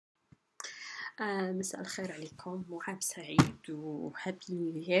مساء الخير عليكم وعام سعيد وهابي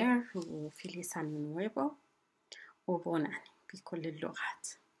نيو يير وفي لسان نويبو وبوناني بكل اللغات.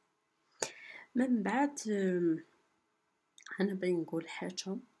 من بعد انا بغي نقول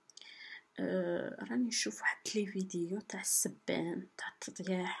حاجه. راني نشوف واحد لي فيديو تاع السبان تاع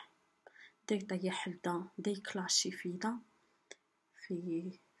التطياح، دا يطيح لدا دا يكلاشي في دا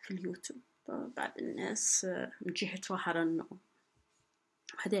في اليوتيوب. بعض الناس من جهة وهر النوم،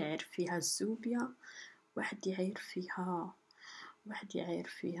 واحد يعير فيها الزوبية، واحد يعير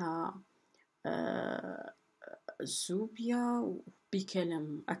فيها الزوبية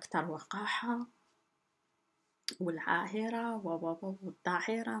بكلام أكثر وقاحة، والعاهرة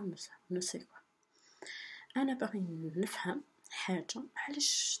والظاهرة نسيقها. أنا باغي نفهم حاجة،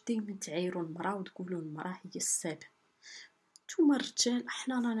 علاش دايما تعايروا المرأة وتقولوا المرأة هي السبب؟ نتوما الرجال،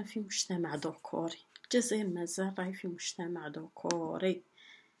 احنا رانا في مجتمع ذكوري، الجزائر مازال راهي في مجتمع ذكوري،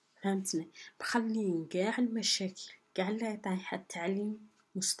 فهمتني؟ مخلين كاع المشاكل، كاع اللي طايحه التعليم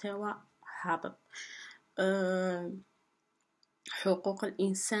مستوى هابط، حقوق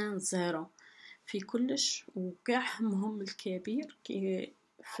الانسان زيرو في كلش، وكاع همهم الكبير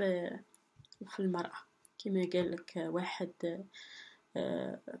في المرأة. كما قال لك واحد،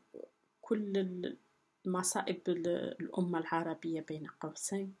 كل المصائب الأمة العربية بين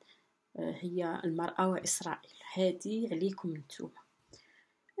قوسين هي المرأة وإسرائيل، هذه عليكم نتوما.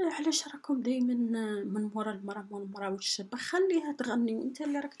 علاش راكم دايما من مورا المرأة والشابة؟ خليها تغني وانت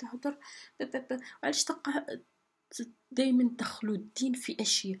اللي راك تهضر. علاش تبقى دايما تدخلوا الدين في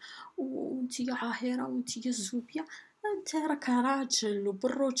اشياء؟ وانت يا عاهرة وانت يا الزوبية، انت راك راجل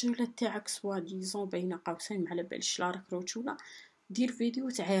وبالرجولة تاعك سوا ديزون بين قوسين، ما على باليش لا راك رجولة، دير فيديو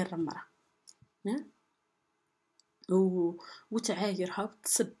تعاير المرأة وتعايرها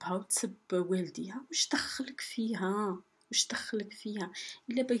وتسبها وتسب والديها. واش دخلك فيها؟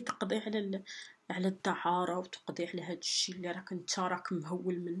 الا بغيت تقضي على الدعارة وتقضي على هذا الشيء اللي راك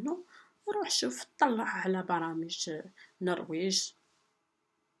مهول منه، روح شوف طلع على برامج النرويج،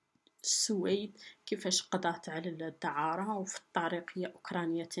 السويد كيفاش قضات على الدعارة. وفي الطريق هي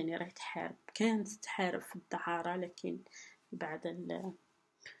أوكرانيا تاني راهي كانت تحارب في الدعارة، لكن بعد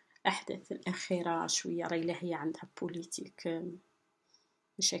الأحداث الأخيرة شوية راهي هي عندها بوليتيك،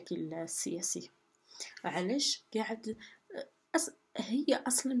 مشاكل سياسية. علاش قاعد هي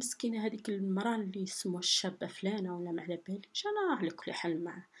اصلا مسكينه هذيك المراه اللي اسمها الشابه فلانه ولا ما على باليش. انا على كل حال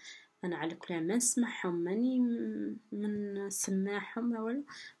ما نسمعهم، ماني من سماعهم ولا،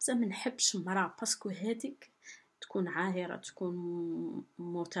 بس ما نحبش المراه باسكو هذيك تكون عاهره، تكون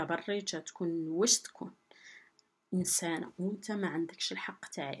متبرجه، تكون واش تكون انسانه، وانت ما عندكش الحق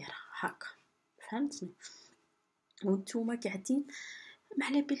تعايرها هكا، فهمتني؟ وانتوما قاعدين ما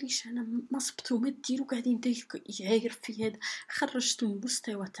على باليش، انا ما صبتو ما ديروا قاعدين يعاير في هذا. خرجتوا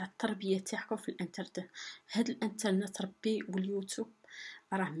المستوى تاع التربيه تاعكم في الانترنت، هذا الانترنت ربي واليوتيوب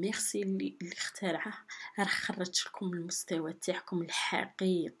راه ميرسي اللي اخترعه، راه خرج لكم المستوى تاعكم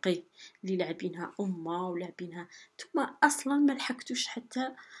الحقيقي اللي لاعبينها ولاعبينها. نتوما اصلا ما لحقتوش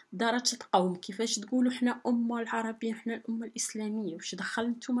حتى درجه قوم. كيفاش تقولوا احنا امه العربيه، احنا الامه الاسلاميه؟ واش دخل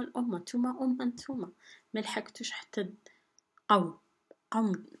نتوما الامه؟ نتوما ما لحقتوش حتى قوم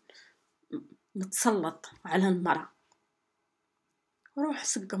متسلط على المرأة. روح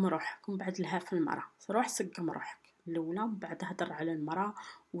سقم روحك ومن بعد لهاف المرأة، روح سقم روحك الاولى ومن بعد هدر على المرأة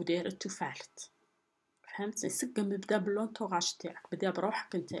ودارت وفعلت، فهمتني؟ سقم بدا بالونطوغاج تاعك، بدا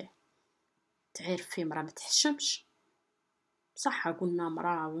بروحك انت. تعرف في مرأة ما تحشمش، صح قلنا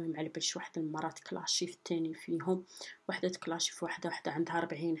مرأة ما على بالش واحد المرأة تكلاشي في الثاني فيهم، واحدة تكلاشي في واحدة عندها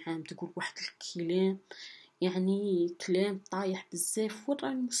 40 عام تقول واحد الكلام، يعني كلام طايح بزاف. ورا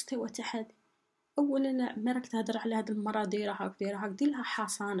المستوى تاع هذه. اولا ما راك تهضر على هذه المراه دير لها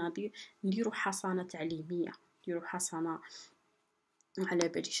حصانه، نديروا حصانه تعليميه، نديروا حصانه على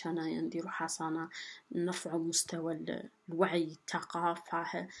باليش انايا، نديروا حصانه نرفعوا مستوى الوعي،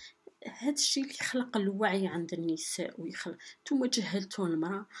 الثقافه. هذا الشيء اللي يخلق الوعي عند النساء ويخلق. نتوما جهلتوا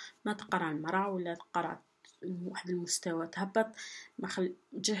المراه، ما تقرا المراه ولا تقرا واحد المستوى تهبط، ما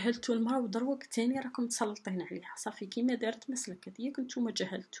جهلتوا المراه ودروك تاني راكم تسلطين عليها. صافي كيما دارت مسلك هذيك، نتوما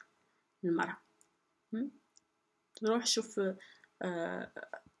جهلتوا المراه. روح شوف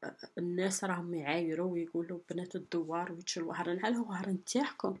الناس راهم يعايروا ويقولوا بنات الدوار ويتشلوا وهران على وهران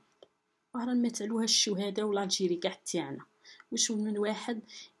تاعكم، وهران ما تعلوها الشهداء ولا الجيري كاع تاعنا. وش من واحد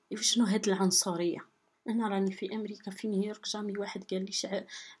شنو هاد العنصريه؟ انا راني في امريكا في نيويورك، جامي واحد قال لي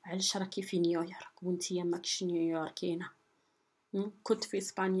علاش راكي في نيويورك وانتي ماكش نيويوركينا؟ كنت في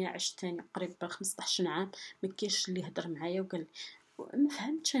اسبانيا، عشت تاني قريب 15 عام، ما كاينش اللي هضر معايا وقال ما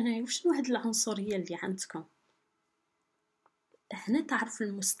فهمتش انا وشنو هاد العنصريه اللي عندكم هنا. تعرف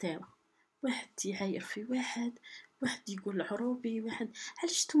المستوى، واحد يعاير في واحد، واحد يقول عروبي، واحد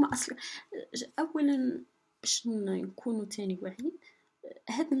علاش نتوما اصلا. اولا باش نكونوا تاني واعيين،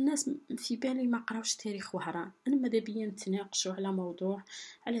 هاد الناس في بالي ما قراوش تاريخ وهران. انا ماذا بيا نتناقشوا على موضوع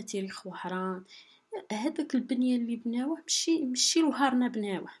على تاريخ وهران. هذاك البنيه اللي بناوه ماشي الوهرنا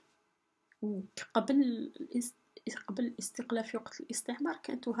بناوه. وقبل قبل الاستقلال في وقت الاستعمار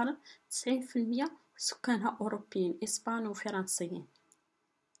كانت وهران 90% سكانها اوروبيين، اسبان وفرنسيين.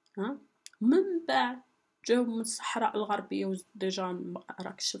 ها من بعد جاو من الصحراء الغربيه، وديجا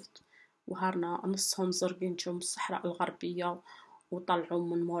راك شفت وهرنا نصهم زرقين جاو من الصحراء الغربيه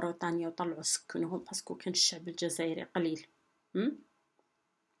وطلعوا من موريتانيا وطلعوا سكنوهم باسكو كان الشعب الجزائري قليل.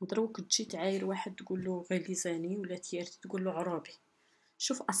 ودروك تجي تعاير واحد تقول له غليزاني ولا تيارتي تقول له عرابي.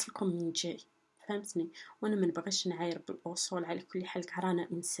 شوف اصلكم من جاي، فهمتني؟ وانا ما نبغيش نعاير بالاصول. على كل حال رانا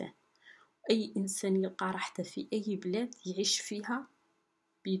انسان، اي انسان يلقى راحته في اي بلاد يعيش فيها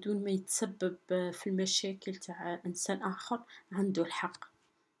بدون ما يتسبب في المشاكل تاع انسان اخر عنده الحق.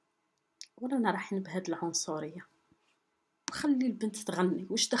 ورانا رايحين بهاد العنصريه. خلي البنت تغني،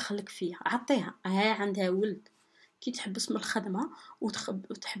 واش دخلك فيها؟ عطيها، عندها ولد كي تحبس من الخدمه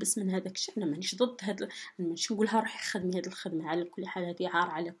وتحبس من هذاك الشيء. انا مانيش ضد هاد ماشي نقولها روحي خدمي هاد الخدمه. على كل حال هذه عار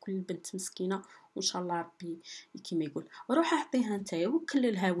على كل بنت مسكينه، وان شاء الله ربي كيما يقول روح اعطيها نتايا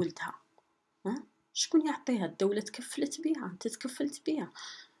وكل لها ولدها. شكون يعطيها؟ الدوله تكفلت بها، انت تكفلت بها.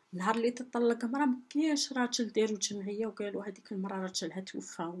 نهار اللي تطلق مرا ما كاينش راجل داروا جمعيه وقالوا هذيك المراه راجلها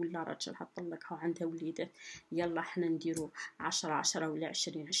توفى ولا راجلها طلقها وعندها وليدات، يلا حنا نديروا 10 ولا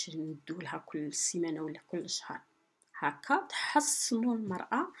 20 ندولها كل سيمانه ولا كل شهر. هكا تحصنوا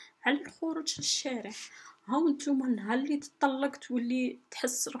المراه على الخروج للشارع. هاو نتوما نهار اللي تطلق تولي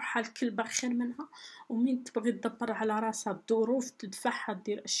تحس روحها الكلبه خير منها، ومين تبغي تدبر على راسها الظروف تدفعها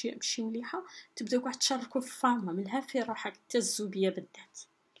دير اشياء ماشي مليحه، تبداو كاع تشاركوا في فامها. منها في روحك تزوبيه بالذات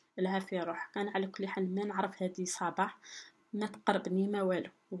لها في روحك. انا على كل حال ما نعرف هذه صباح، ما تقربني ما والو،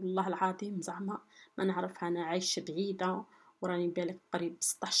 والله العظيم زعما ما نعرف. انا عايشه بعيده وراني بالك قريب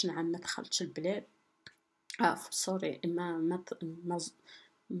 16 عام ما دخلتش البلاد. سوري،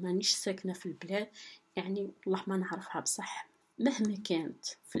 مانيش ساكنه في البلاد، يعني والله ما نعرفها. بصح مهما كانت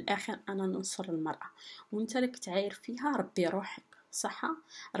في الاخر انا ننصر المراه. وانت راك تعاير فيها، ربي روحك صح،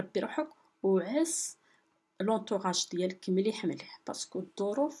 ربي روحك وعس لونطوراج ديالك مليح باسكو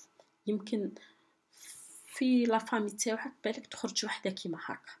الظروف يمكن في لا فامي تاعك بالك تخرج وحده كيما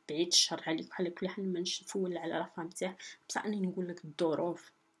هكا. بعيد الشر عليك. على كل حال مانيش نفول على لا فامي تاعك، بصح اني نقول لك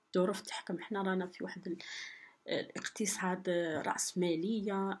الظروف تحكم. حنا رانا في واحد الاقتصاد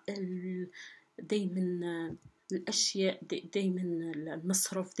رأسمالية، دايما الاشياء دايما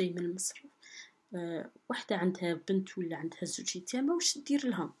المصروف. وحده عندها بنت ولا عندها زوج يتامى، واش دير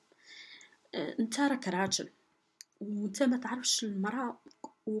لهم؟ انت راك راجل وانت ما تعرفش المرأة،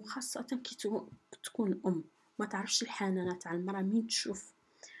 وخاصة كي تكون أم ما تعرفش الحنانات على المرأة. مين تشوف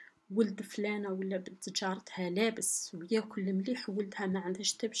ولد فلانة ولا بنت جارتها لابس وياكل مليح وولدها ما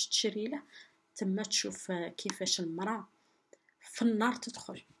عندهاش حتى باش تشري له، تما تشوف كيفاش المرأة في النار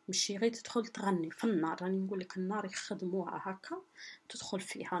تدخل. ماشي غير تدخل تغني في النار، راني نقول لك النار يخدموها هكا تدخل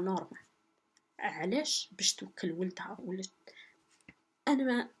فيها نورمال. علاش؟ باش توكل ولدها ولا. انا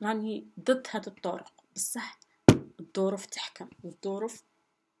ما راني ضد هذه الطرق، بصح الظروف تحكم، والظروف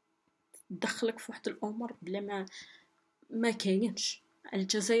تدخلك في واحد الامور بلا ما كاينش.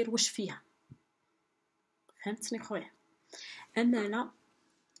 الجزائر واش فيها؟ فهمتني خويا؟ اما لا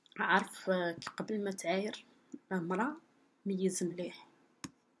عارف قبل ما تعاير مرا ميز مليح.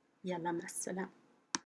 يلا مع السلامه.